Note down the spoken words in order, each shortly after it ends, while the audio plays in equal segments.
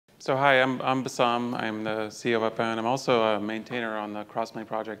So hi, I'm Bassam. I'm the CEO of Upbound. I'm also a maintainer on the Crossplane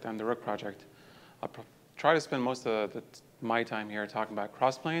project and the Rook project. I'll try to spend most of my time here talking about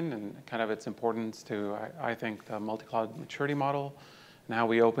Crossplane and kind of its importance to, I think, the multi-cloud maturity model and how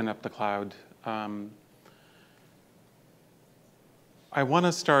we open up the cloud. I want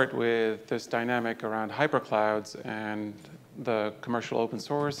to start with this dynamic around hyperclouds and the commercial open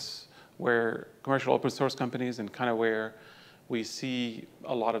source, where commercial open source companies and kind of where we see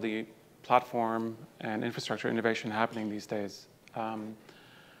a lot of the platform and infrastructure innovation happening these days.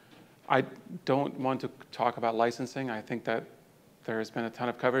 I don't want to talk about licensing. I think that there's been a ton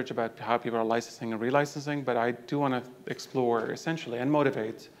of coverage about how people are licensing and relicensing, but I do want to explore essentially and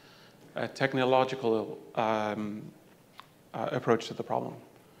motivate a technological approach to the problem.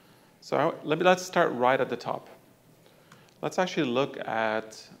 So let's start right at the top. Let's actually look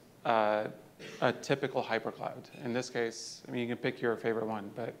at a typical hypercloud. In this case, I mean, you can pick your favorite one,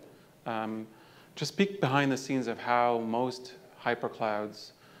 but just peek behind the scenes of how most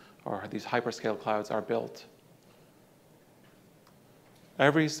hyperclouds or these hyperscale clouds are built.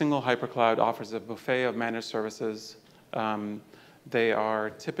 Every single hypercloud offers a buffet of managed services. They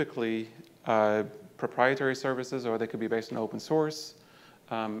are typically proprietary services, or they could be based on open source.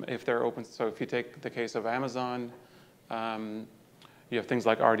 If they're open, so if you take the case of Amazon, you have things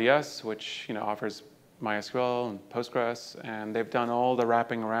like RDS, which offers MySQL and Postgres, and they've done all the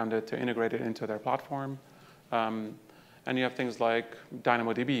wrapping around it to integrate it into their platform. And you have things like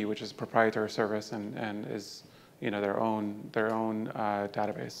DynamoDB, which is a proprietary service and is their own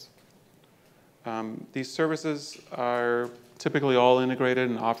database. These services are typically all integrated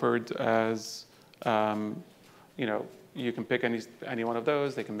and offered as you can pick any one of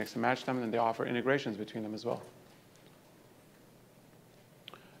those. They can mix and match them, and they offer integrations between them as well.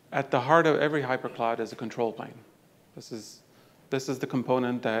 At the heart of every hypercloud is a control plane. This is the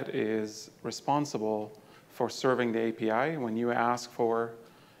component that is responsible for serving the API. When you ask for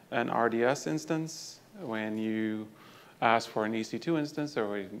an RDS instance, when you ask for an EC2 instance,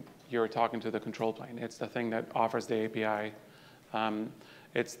 or when you're talking to the control plane, it's the thing that offers the API.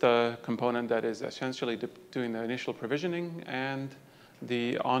 It's the component that is essentially doing the initial provisioning and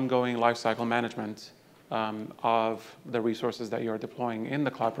the ongoing lifecycle management of the resources that you're deploying in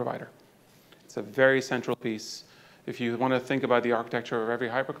the cloud provider. It's a very central piece. If you want to think about the architecture of every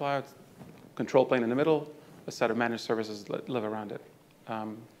hypercloud, control plane in the middle, a set of managed services that live around it.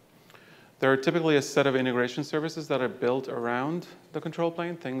 There are typically a set of integration services that are built around the control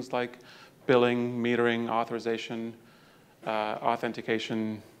plane, things like billing, metering, authorization,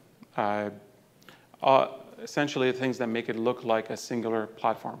 authentication, essentially things that make it look like a singular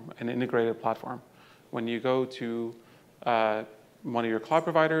platform, an integrated platform. When you go to one of your cloud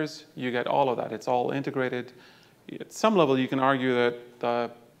providers, you get all of that. It's all integrated. At some level, you can argue that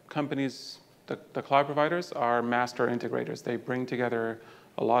the companies, the cloud providers, are master integrators. They bring together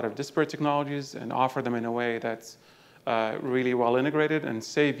a lot of disparate technologies and offer them in a way that's really well integrated and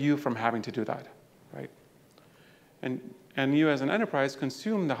save you from having to do that, right? And you as an enterprise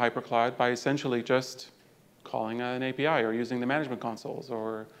consume the hypercloud by essentially just calling an API or using the management consoles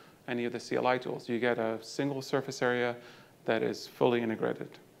or any of the CLI tools. You get a single surface area that is fully integrated.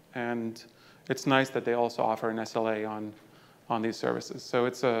 And it's nice that they also offer an SLA on these services. So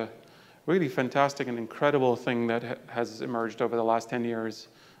it's a really fantastic and incredible thing that has emerged over the last 10 years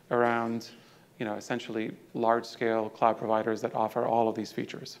around essentially large-scale cloud providers that offer all of these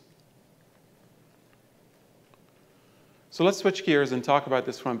features. So let's switch gears and talk about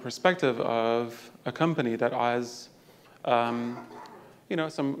this from the perspective of a company that has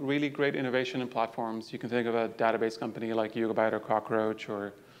some really great innovation in platforms. You can think of a database company like Yugabyte or Cockroach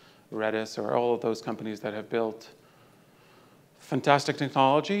or Redis or all of those companies that have built fantastic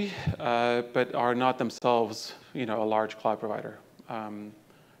technology, but are not themselves a large cloud provider.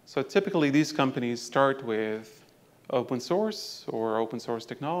 So typically these companies start with open source or open source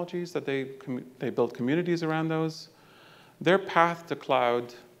technologies that they build communities around those. Their path to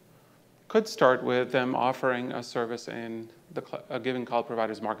cloud could start with them offering a service in a given cloud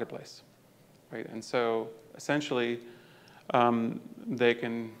provider's marketplace, right? And so essentially, they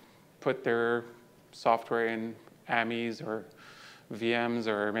can put their software in AMIs or VMs,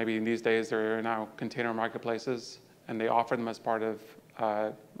 or maybe in these days there are now container marketplaces, and they offer them as part of,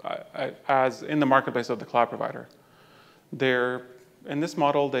 as in the marketplace of the cloud provider. In this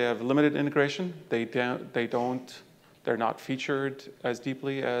model, they have limited integration. They're not featured as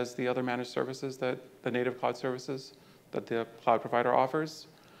deeply as the other managed services the native cloud services that the cloud provider offers.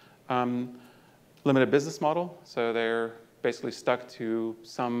 Limited business model, so they're basically stuck to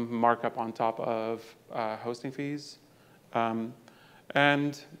some markup on top of hosting fees.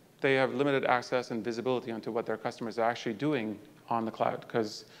 And they have limited access and visibility onto what their customers are actually doing on the cloud,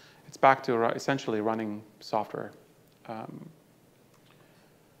 because it's back to essentially running software.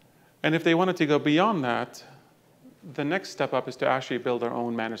 And if they wanted to go beyond that, the next step up is to actually build their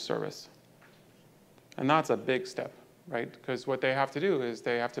own managed service. And that's a big step, right? Because what they have to do is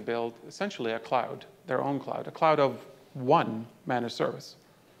they have to build essentially a cloud, their own cloud, a cloud of one managed service.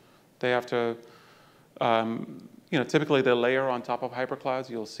 They have to, typically they layer on top of hyperclouds.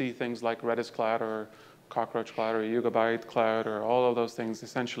 You'll see things like Redis Cloud or Cockroach Cloud or Yugabyte Cloud or all of those things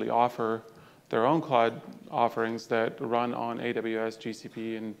essentially offer their own cloud offerings that run on AWS,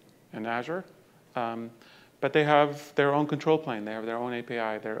 GCP, and Azure. But they have their own control plane. They have their own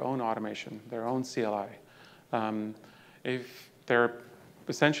API, their own automation, their own CLI. If they're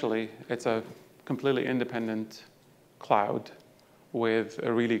essentially, it's a completely independent cloud with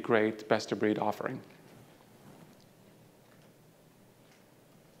a really great best-of-breed offering.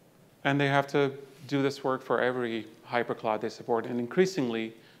 And they have to do this work for every hypercloud they support. And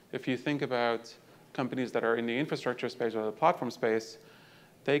increasingly, if you think about companies that are in the infrastructure space or the platform space,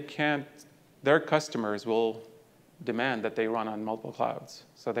 their customers will demand that they run on multiple clouds.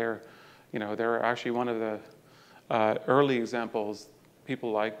 So they're actually one of the early examples.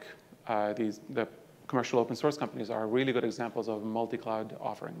 People like the commercial open source companies are really good examples of multi-cloud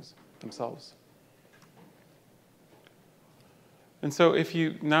offerings themselves. And so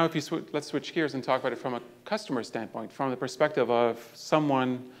let's switch gears and talk about it from a customer standpoint, from the perspective of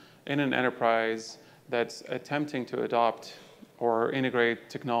someone in an enterprise that's attempting to adopt or integrate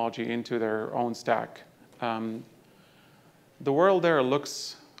technology into their own stack. The world there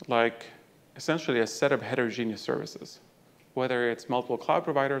looks like essentially a set of heterogeneous services, whether it's multiple cloud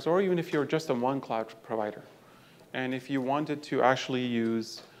providers or even if you're just a one cloud provider. And if you wanted to actually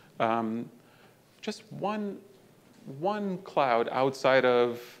use just one cloud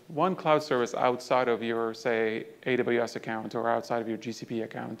service outside of your, say, AWS account or outside of your GCP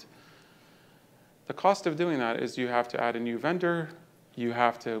account, the cost of doing that is you have to add a new vendor, you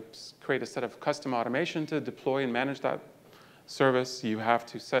have to create a set of custom automation to deploy and manage that service, you have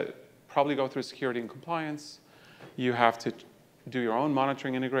to probably go through security and compliance, you have to do your own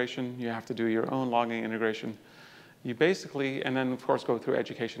monitoring integration, you have to do your own logging integration. You basically, and then of course go through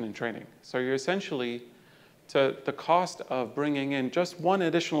education and training. So you're essentially, the cost of bringing in just one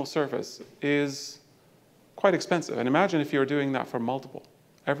additional service is quite expensive. And imagine if you're doing that for multiple.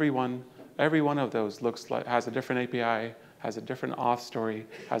 Every one of those has a different API, has a different auth story,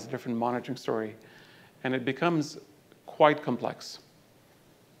 has a different monitoring story, and it becomes quite complex.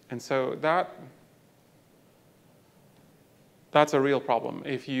 And so that's a real problem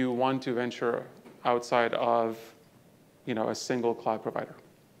if you want to venture outside of a single cloud provider.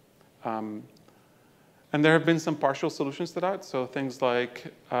 And there have been some partial solutions to that. So things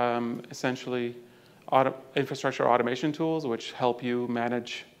like essentially infrastructure automation tools, which help you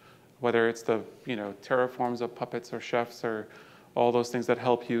manage whether it's the Terraforms of Puppets or Chefs or all those things that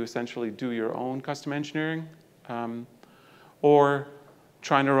help you essentially do your own custom engineering, or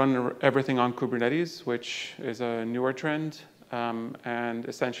trying to run everything on Kubernetes, which is a newer trend, and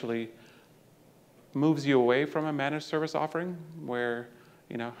essentially moves you away from a managed service offering where,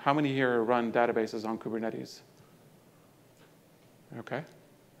 how many here run databases on Kubernetes? Okay.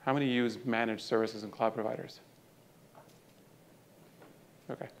 How many use managed services and cloud providers?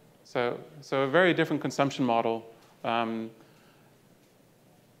 Okay. So a very different consumption model. And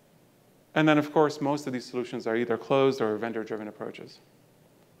then, of course, most of these solutions are either closed or vendor-driven approaches.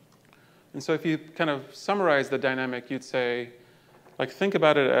 And so if you kind of summarize the dynamic, you'd say, think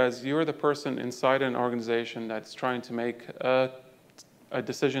about it as you're the person inside an organization that's trying to make a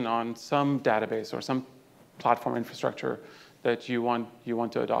decision on some database or some platform infrastructure that you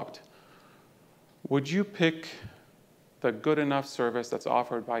want to adopt. Would you pick the good enough service that's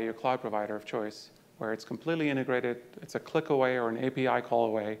offered by your cloud provider of choice, where it's completely integrated, it's a click away or an API call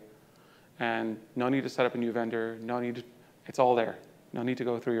away, and no need to set up a new vendor, it's all there. No need to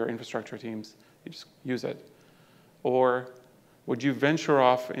go through your infrastructure teams, you just use it. Or would you venture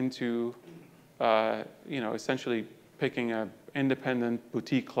off into, essentially picking an independent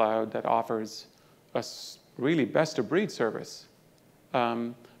boutique cloud that offers a really best-of-breed service,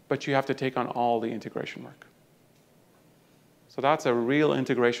 but you have to take on all the integration work? So that's a real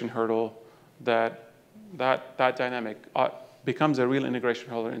integration hurdle that dynamic becomes a real integration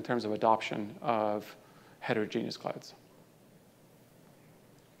hurdle in terms of adoption of heterogeneous clouds.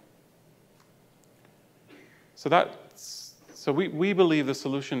 So we believe the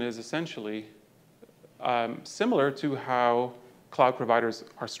solution is essentially similar to how cloud providers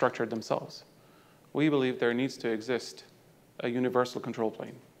are structured themselves. We believe there needs to exist a universal control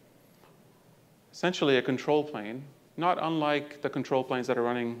plane. essentially a control plane, not unlike the control planes that are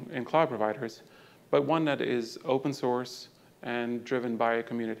running in cloud providers, but one that is open source and driven by a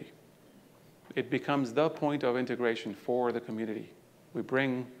community. It becomes the point of integration for the community. We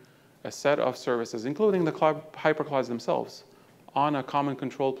bring a set of services, including the hyperclouds themselves, on a common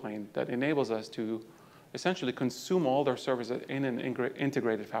control plane that enables us to essentially consume all their services in an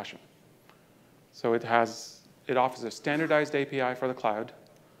integrated fashion. So it offers a standardized API for the cloud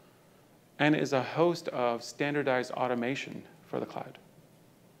and is a host of standardized automation for the cloud.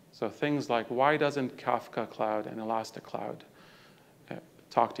 So things like, why doesn't Kafka Cloud and Elastic Cloud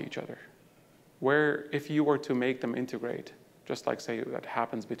talk to each other? Where, if you were to make them integrate, just like say that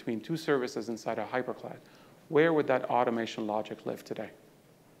happens between two services inside a hypercloud, where would that automation logic live today?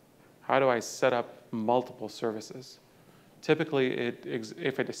 How do I set up multiple services? Typically,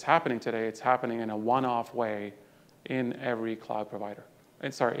 if it is happening today, it's happening in a one-off way in every cloud provider.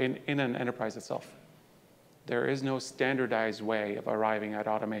 In an enterprise itself. There is no standardized way of arriving at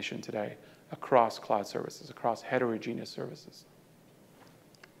automation today across cloud services, across heterogeneous services.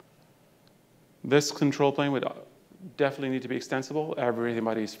 This control plane would definitely need to be extensible.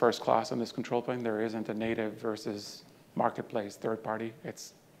 Everybody's first class on this control plane. There isn't a native versus marketplace third party.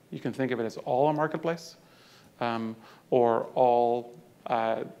 You can think of it as all a marketplace or all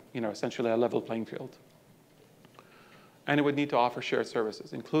essentially a level playing field. And it would need to offer shared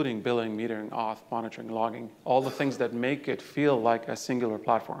services, including billing, metering, auth, monitoring, logging, all the things that make it feel like a singular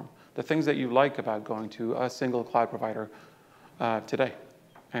platform, the things that you like about going to a single cloud provider today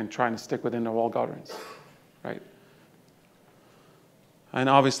and trying to stick within the walled gardens, right? And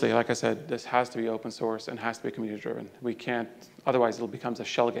obviously, like I said, this has to be open source and has to be community driven. We can't, otherwise it becomes a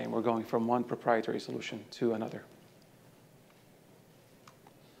shell game. We're going from one proprietary solution to another.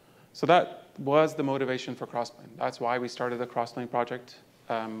 So that was the motivation for Crossplane. That's why we started the Crossplane project.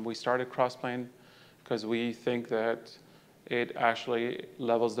 We started Crossplane because we think that it actually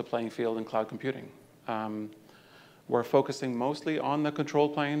levels the playing field in cloud computing. We're focusing mostly on the control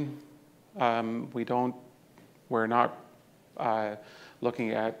plane. We're not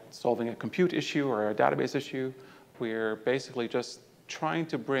looking at solving a compute issue or a database issue. We're basically just trying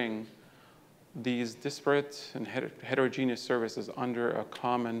to bring these disparate and heterogeneous services under a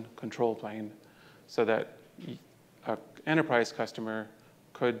common control plane so that an enterprise customer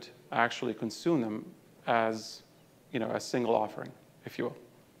could actually consume them as a single offering, if you will.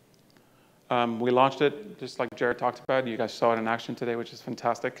 We launched it, just like Jared talked about. You guys saw it in action today, which is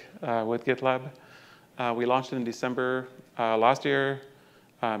fantastic, with GitLab. We launched it in December last year.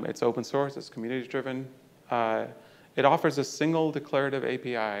 It's open source, it's community driven. It offers a single declarative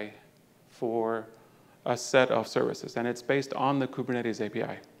API for a set of services, and it's based on the Kubernetes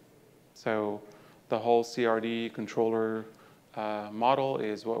API. So the whole CRD controller model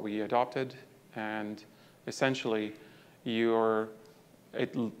is what we adopted, and essentially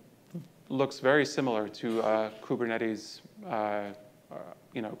it looks very similar to a Kubernetes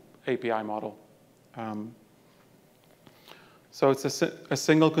API model. So it's a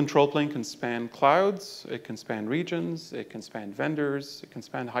single control plane can span clouds, it can span regions, it can span vendors, it can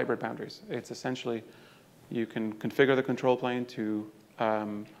span hybrid boundaries. It's essentially, you can configure the control plane to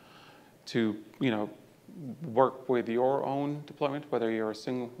work with your own deployment, whether you're a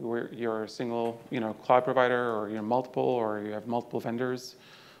single cloud provider, or you're multiple, or you have multiple vendors,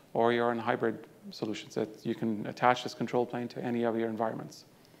 or you're in hybrid solutions that you can attach this control plane to any of your environments.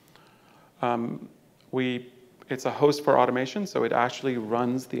 It's a host for automation, so it actually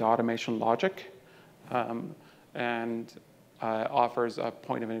runs the automation logic and offers a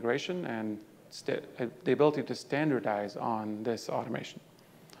point of integration and the ability to standardize on this automation.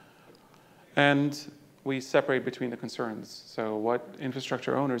 And we separate between the concerns. So what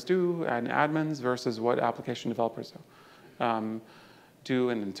infrastructure owners do and admins versus what application developers do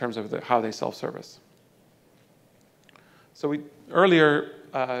in terms of how they self-service. So earlier,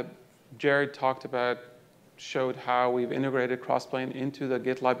 Jared showed how we've integrated Crossplane into the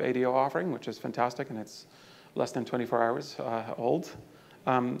GitLab ADO offering, which is fantastic, and it's less than 24 hours old.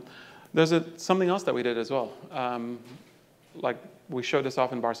 There's something else that we did as well. Like we showed this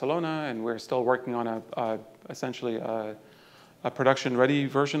off in Barcelona, and we're still working on essentially a production-ready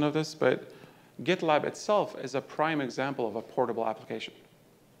version of this, but GitLab itself is a prime example of a portable application.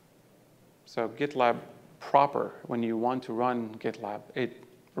 So GitLab proper, when you want to run GitLab, it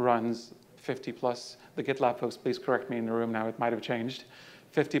runs 50 plus, the GitLab folks, please correct me in the room now, it might have changed,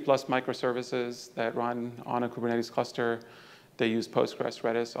 50 plus microservices that run on a Kubernetes cluster. They use Postgres,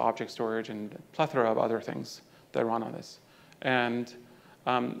 Redis, object storage, and a plethora of other things that run on this. And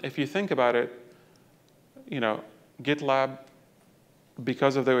if you think about it, GitLab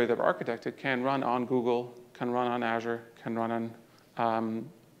because of the way they're architected, can run on Google, can run on Azure, can run on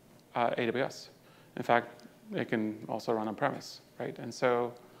AWS. In fact, it can also run on-premise, right? And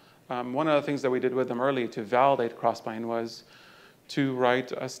so one of the things that we did with them early to validate Crossplane was to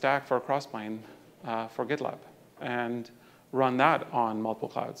write a stack for Crossplane for GitLab and run that on multiple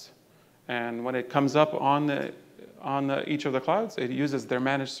clouds. And when it comes up on each of the clouds, it uses their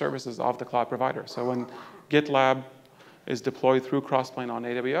managed services of the cloud provider. So when GitLab is deployed through Crossplane on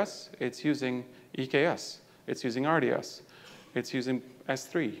AWS, it's using EKS, it's using RDS, it's using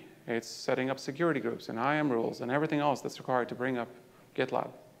S3, it's setting up security groups and IAM rules and everything else that's required to bring up GitLab.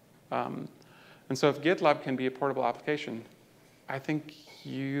 And so if GitLab can be a portable application, I think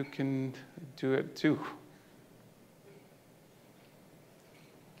you can do it too.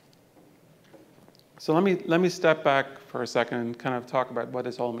 So let me step back for a second and kind of talk about what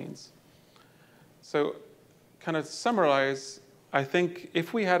this all means. So kind of summarize, I think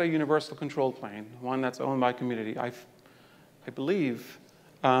if we had a universal control plane, one that's owned by community, I believe,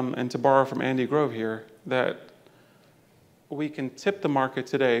 and to borrow from Andy Grove here, that we can tip the market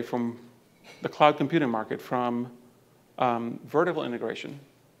today from the cloud computing market from vertical integration,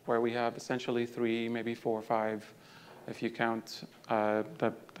 where we have essentially 3, maybe 4 or 5, if you count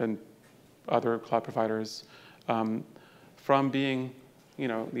the other cloud providers, from being,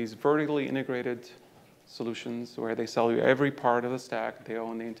 these vertically integrated solutions where they sell you every part of the stack. They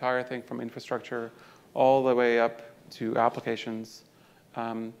own the entire thing from infrastructure all the way up to applications,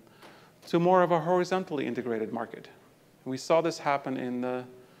 to more of a horizontally integrated market. We saw this happen in the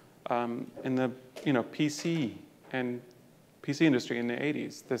PC and PC industry in the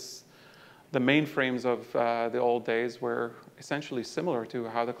 80s. The mainframes of the old days were essentially similar to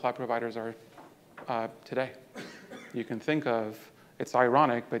how the cloud providers are today. You can think of, it's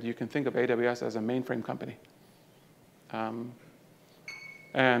ironic, but you can think of AWS as a mainframe company.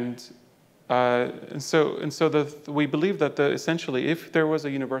 We believe that essentially, if there was a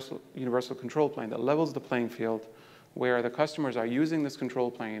universal control plane that levels the playing field, where the customers are using this control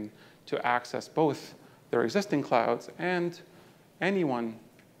plane to access both their existing clouds and anyone's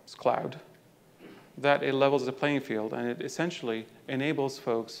cloud, that it levels the playing field, and it essentially enables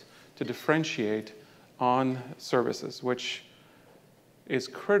folks to differentiate on services, which is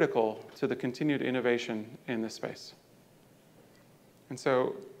critical to the continued innovation in this space. And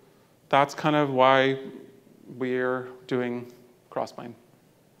so that's kind of why we're doing Crossplane.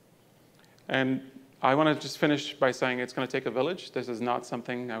 And I want to just finish by saying it's going to take a village. This is not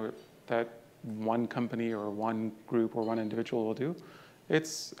something that one company or one group or one individual will do.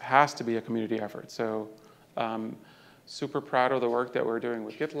 It has to be a community effort. So super proud of the work that we're doing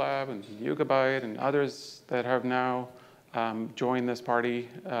with GitLab and Yugabyte and others that have now joined this party.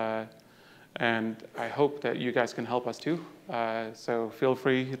 And I hope that you guys can help us too. So feel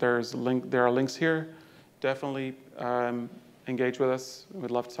free, there are links here. Definitely engage with us. We'd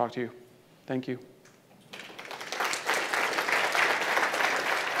love to talk to you. Thank you.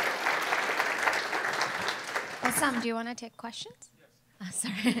 Bassam, do you want to take questions? Yes.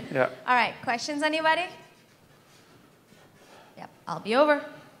 Sorry. Yeah. All right, questions, anybody? Yep, I'll be over.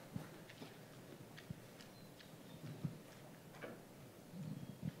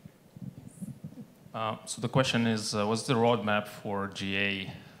 So the question is, what's the roadmap for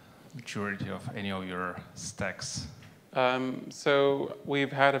GA maturity of any of your stacks? So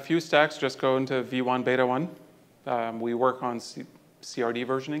we've had a few stacks just go into V1 Beta 1. We work on CRD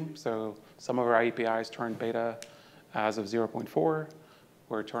versioning, so some of our APIs turned beta as of 0.4.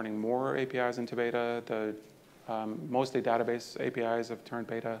 We're turning more APIs into beta. Mostly database APIs have turned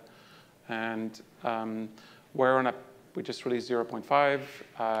beta. And we just released 0.5.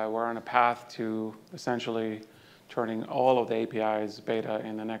 We're on a path to essentially turning all of the APIs beta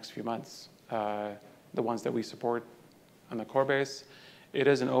in the next few months, the ones that we support on the core base. It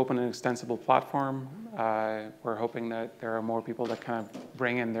is an open and extensible platform. We're hoping that there are more people that kind of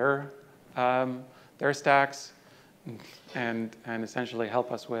bring in their stacks and essentially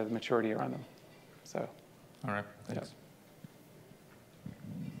help us with maturity around them. So, all right, thanks.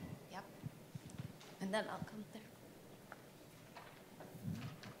 Yep. And then I'll come there.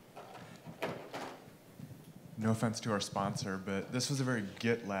 No offense to our sponsor, but this was a very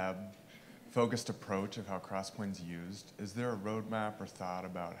GitLab-focused approach of how Crossplane's used. Is there a roadmap or thought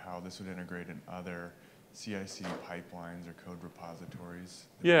about how this would integrate in other CI/CD pipelines or code repositories?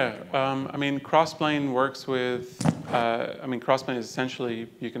 Yeah, I mean, Crossplane works with, Crossplane is essentially,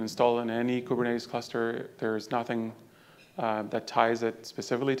 you can install in any Kubernetes cluster. There's nothing that ties it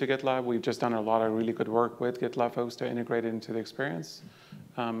specifically to GitLab. We've just done a lot of really good work with GitLab folks to integrate it into the experience.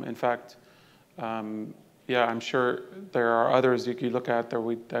 In fact, yeah, I'm sure there are others you could look at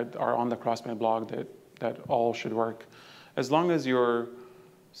that are on the Crossplane blog that all should work. As long as your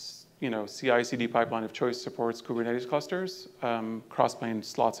CI/CD pipeline of choice supports Kubernetes clusters, Crossplane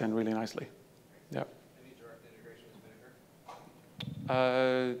slots in really nicely. Yeah. Any direct integration with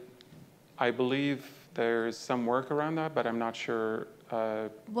Spinnaker? I believe there's some work around that, but I'm not sure.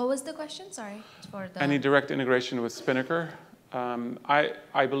 What was the question? Sorry. For the... Any direct integration with Spinnaker?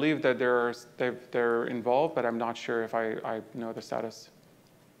 I believe that they're involved, but I'm not sure if I know the status.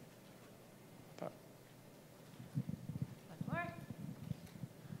 One more.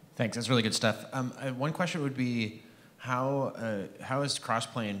 Thanks. That's really good stuff. One question would be, how has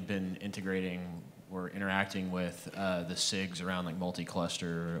Crossplane been integrating or interacting with the SIGs around like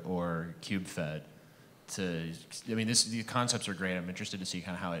multi-cluster or KubeFed? These concepts are great. I'm interested to see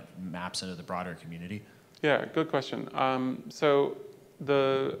kind of how it maps into the broader community. Yeah, good question. At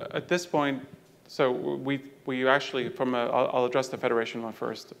this point, so we actually I'll address the Federation one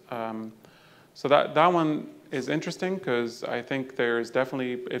first. So that one is interesting because I think there's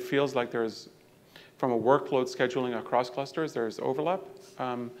definitely, it feels like there's, from a workload scheduling across clusters, there's overlap.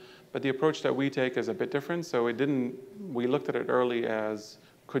 But the approach that we take is a bit different. So we looked at it early as,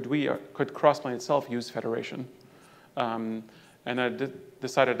 could Crossplane itself use Federation? And I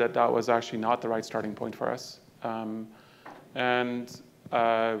decided that that was actually not the right starting point for us. And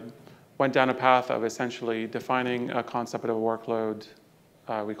went down a path of essentially defining a concept of a workload.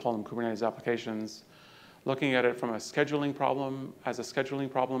 We call them Kubernetes applications. Looking at it from a scheduling problem,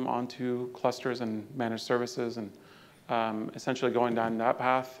 onto clusters and managed services, and essentially going down that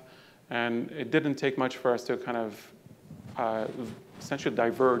path. And it didn't take much for us to kind of essentially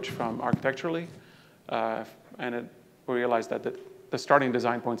diverge from architecturally. And we realized that the starting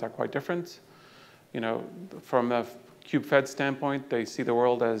design points are quite different. From the KubeFed standpoint, they see the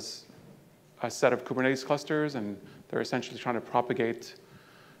world as a set of Kubernetes clusters, and they're essentially trying to propagate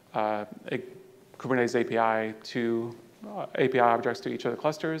a Kubernetes API to API objects to each of the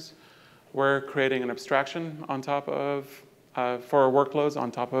clusters. We're creating an abstraction on top of, for our workloads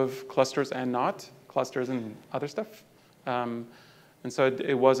on top of clusters and not clusters and other stuff. And so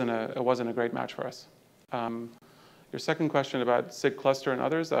it wasn't a great match for us. Your second question about SIG cluster and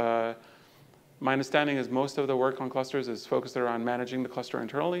others, my understanding is most of the work on clusters is focused around managing the cluster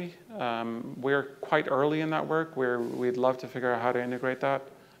internally. We're quite early in that work where we'd love to figure out how to integrate that.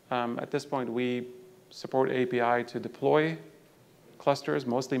 At this point, we support API to deploy clusters,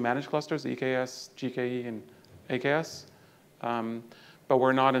 mostly managed clusters, EKS, GKE, and AKS. But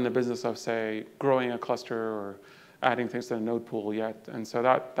we're not in the business of, say, growing a cluster or adding things to the node pool yet. And so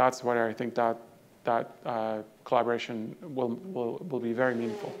that's where I think that collaboration will be very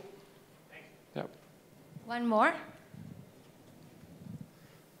meaningful. Yep. One more.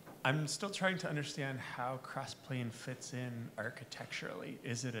 I'm still trying to understand how Crossplane fits in architecturally.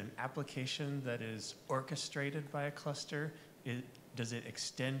 Is it an application that is orchestrated by a cluster? Does it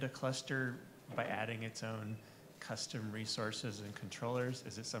extend a cluster by adding its own custom resources and controllers?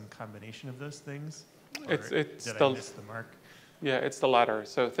 Is it some combination of those things? Or did I miss the mark? Yeah, it's the latter.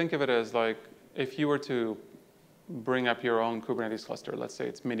 So think of it as like, if you were to bring up your own Kubernetes cluster, let's say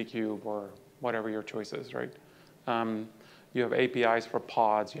it's Minikube or whatever your choice is, right? You have APIs for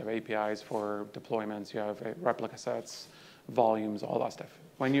pods, you have APIs for deployments, you have replica sets, volumes, all that stuff.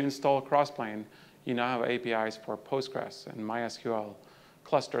 When you install Crossplane, you now have APIs for Postgres and MySQL,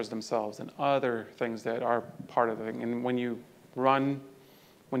 clusters themselves, and other things that are part of the thing. And when you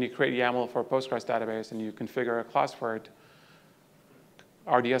create YAML for a Postgres database and you configure a class for it,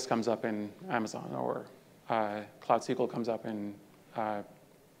 RDS comes up in Amazon, or Cloud SQL comes up in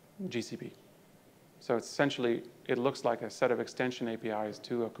GCP. So it's essentially, it looks like a set of extension APIs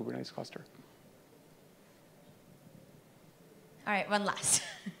to a Kubernetes cluster. All right, one last.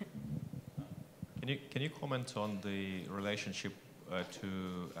 Can you comment on the relationship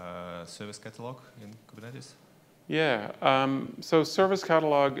to service catalog in Kubernetes? Yeah, so service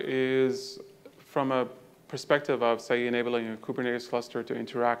catalog is from a perspective of, say, enabling a Kubernetes cluster to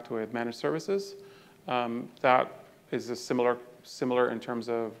interact with managed services. That is a similar in terms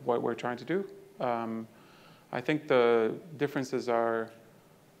of what we're trying to do. I think the differences are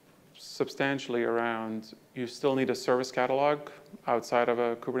substantially around, you still need a service catalog outside of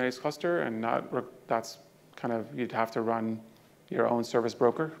a Kubernetes cluster, and that's kind of, you'd have to run your own service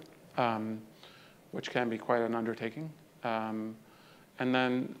broker, which can be quite an undertaking. And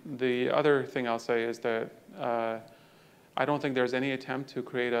then the other thing I'll say is that I don't think there's any attempt to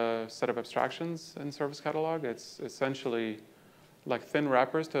create a set of abstractions in service catalog. It's essentially like thin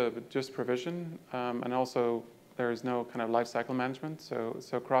wrappers to just provision, and also there's no kind of lifecycle management. So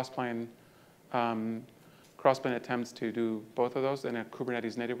Crossplane Crossplane attempts to do both of those in a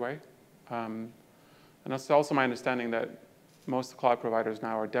Kubernetes native way. And it's also my understanding that most cloud providers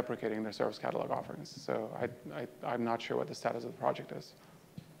now are deprecating their service catalog offerings. So I'm not sure what the status of the project is.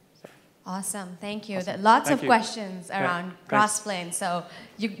 So. Awesome, thank you. Awesome. Lots Thank of you. questions around Yeah, Crossplane. So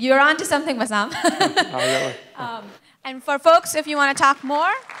you're on to something, Bassam. Oh, really? And for folks, if you want to talk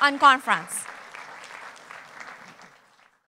more, on conference.